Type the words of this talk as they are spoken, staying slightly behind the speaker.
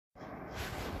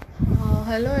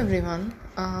Hello everyone.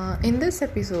 In this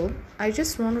episode, I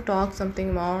just want to talk something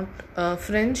about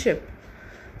friendship.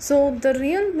 So the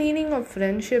real meaning of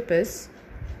friendship is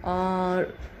two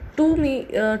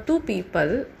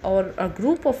people or a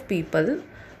group of people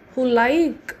who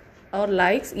like or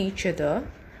likes each other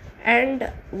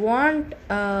and want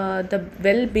the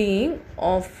well-being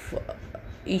of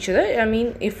each other. I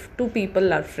mean, if two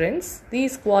people are friends,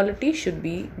 these qualities should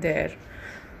be there.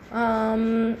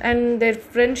 And their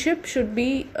friendship should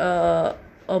be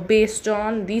based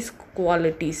on these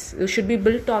qualities. It should be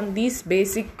built on these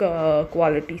basic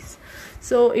qualities.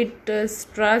 So it is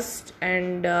trust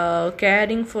and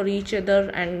caring for each other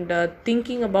and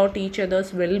thinking about each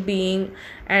other's well-being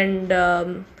and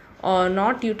or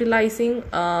not utilizing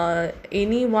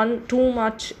anyone too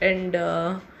much and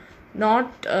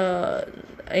not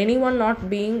anyone not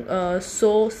being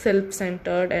so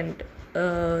self-centered and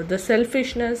the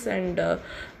selfishness and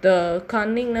the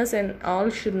cunningness and all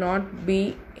should not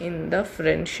be in the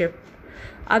friendship.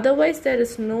 Otherwise there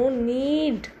is no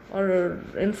need or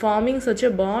in forming such a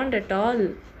bond at all.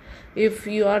 If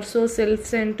you are so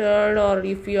self-centered or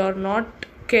if you are not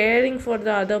caring for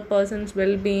the other person's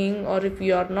well-being or if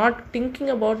you are not thinking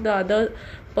about the other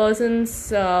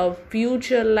person's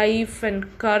future life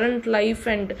and current life,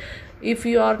 and if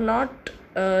you are not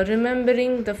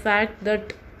remembering the fact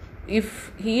that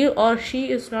if he or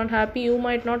she is not happy, you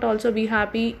might not also be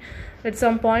happy at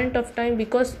some point of time,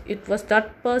 because it was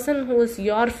that person who is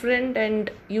your friend and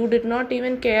you did not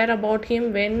even care about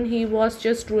him when he was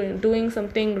just doing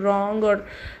something wrong, or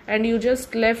and you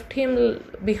just left him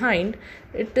behind.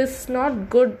 It is not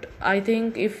good. I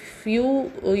think if you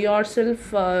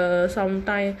yourself at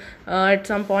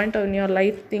some point in your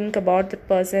life think about that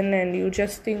person and you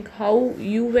just think how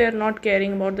you were not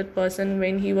caring about that person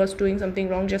when he was doing something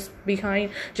wrong just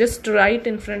right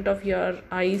in front of your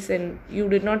eyes, and you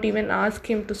did not even ask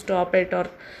him to stop it or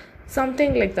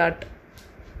something like that.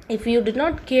 If you did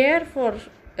not care for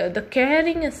the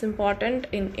caring is important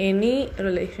in any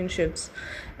relationships,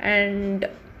 and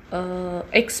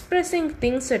expressing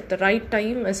things at the right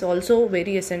time is also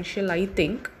very essential, I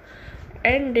think.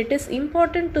 And it is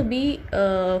important to be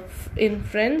in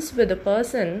friends with a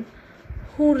person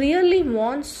who really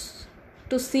wants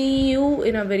to see you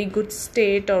in a very good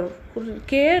state, or who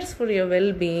cares for your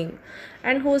well-being,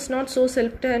 and who is not so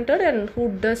self-centered and who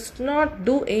does not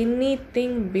do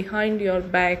anything behind your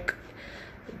back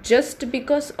just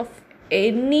because of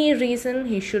any reason.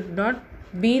 He should not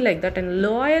be like that. And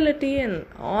loyalty and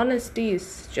honesty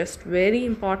is just very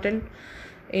important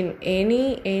in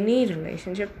any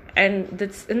relationship, and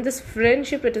this in this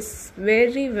friendship it is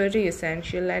very very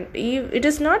essential. And it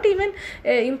is not even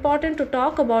important to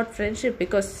talk about friendship,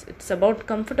 because it's about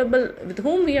comfortable with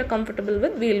whom we are comfortable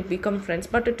with, we'll become friends.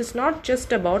 But it is not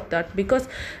just about that, because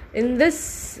in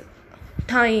this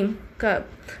time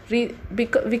we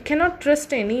cannot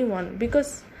trust anyone,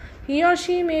 because he or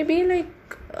she may be like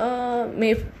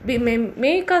may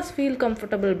make us feel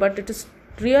comfortable, but it is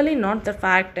really not the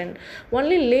fact. And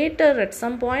only later at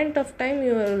some point of time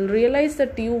you will realize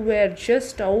that you were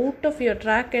just out of your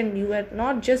track and you were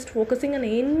not just focusing on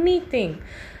anything,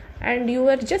 and you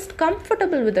were just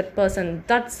comfortable with that person,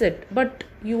 that's it. But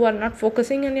you are not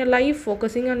focusing on your life,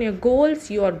 focusing on your goals,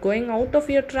 you are going out of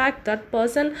your track. That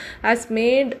person has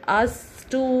made us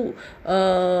to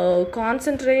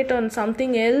concentrate on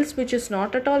something else which is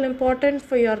not at all important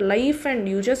for your life, and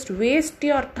you just waste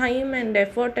your time and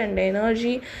effort and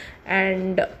energy,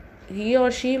 and he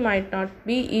or she might not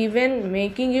be even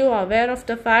making you aware of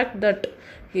the fact that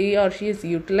he or she is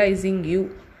utilizing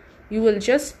you. You will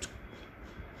just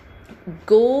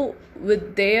go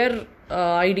with their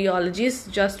ideologies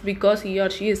just because he or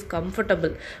she is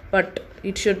comfortable, but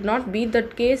it should not be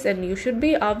that case. And you should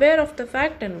be aware of the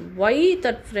fact and why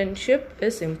that friendship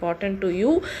is important to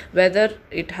you, whether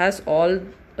it has all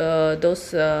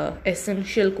those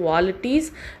essential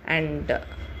qualities, and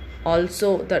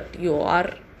also that you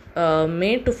are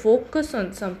made to focus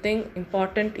on something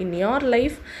important in your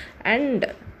life,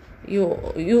 and you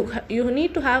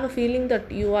need to have a feeling that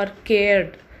you are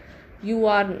cared,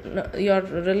 your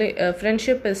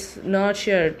friendship is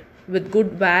nurtured with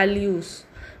good values,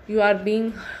 you are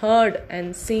being heard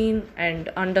and seen and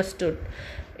understood.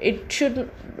 It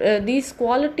should these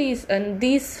qualities and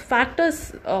these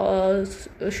factors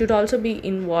should also be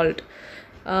involved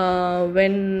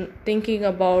when thinking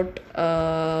about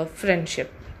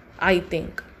friendship, I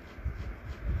think.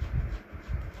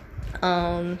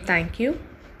 Thank you.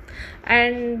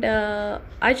 And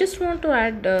I just want to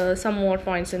add some more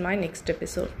points in my next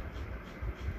episode.